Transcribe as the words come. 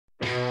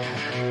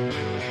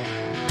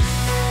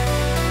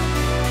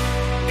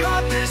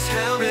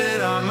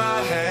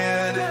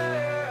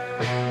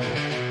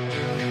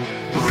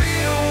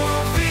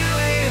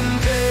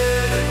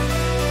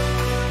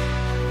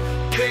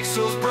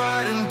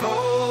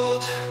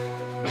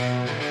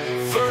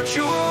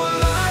virtual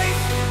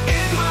life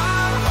in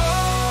my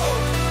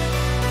home.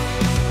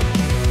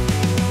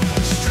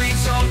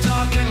 Streets all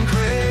dark and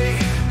gray,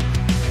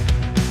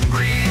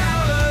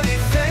 reality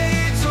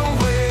fades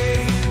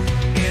away.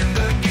 In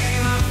the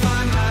game I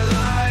find my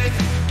light,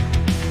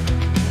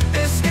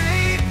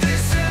 escape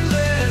this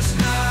endless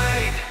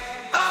night.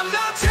 I'm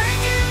not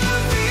taking the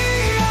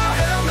VR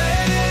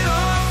helmet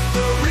off.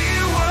 The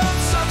real world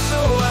sucks,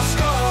 so I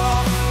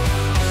scoff.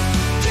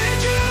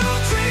 Digital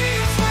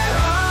dreams where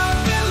I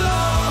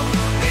belong.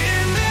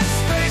 In this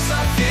space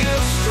I feel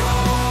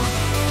strong.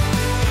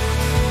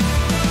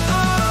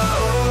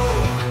 Oh,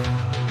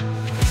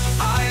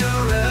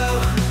 IRL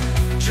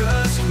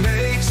just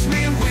makes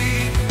me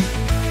weak.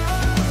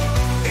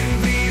 In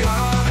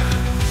VR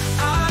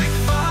I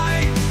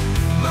find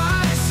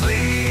my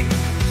sleep.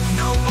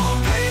 No more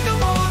pain, no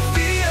more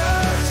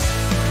fears.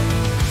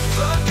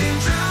 Plugged in,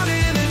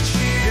 drowning in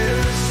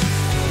cheers.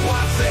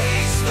 Why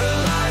face the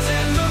lies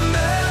and the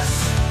mess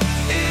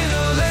in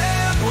a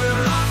land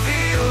where I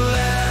feel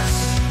less?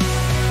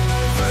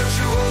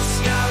 Virtual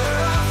sky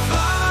where I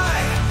fly,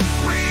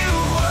 real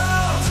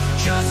world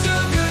just a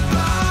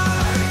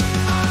goodbye.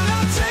 I'm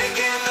not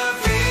taking the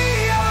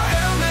VR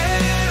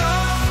helmet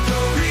off. The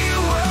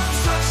real world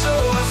sucks, so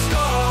I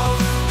scoff.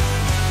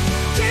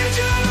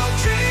 Digital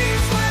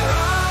dreams where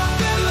I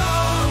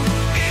belong.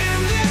 In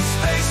this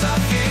space I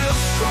feel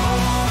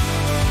strong.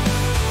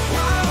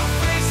 Wild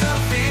face I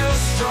feel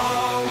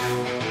strong.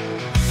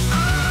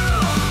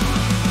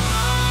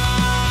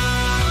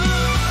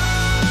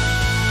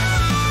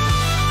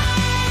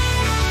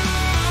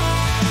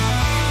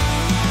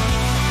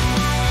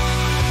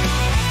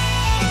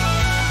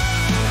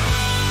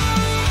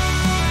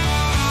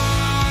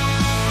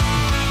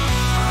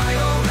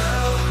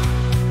 IRL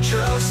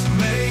just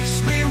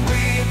makes me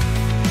weep.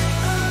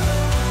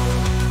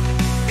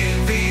 In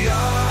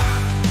VR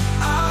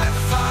I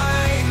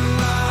find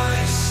my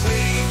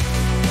sleep.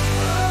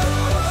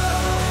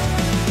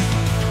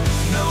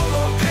 No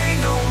more pain,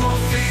 no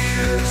more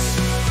fears.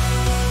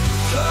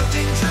 Plugged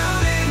in,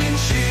 drowning in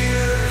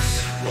cheers.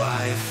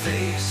 Why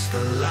face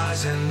the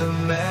lies and the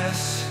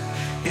mess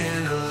in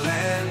a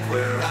land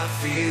where I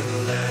feel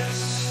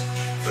less?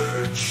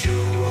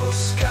 Virtual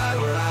sky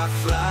where I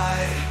fly,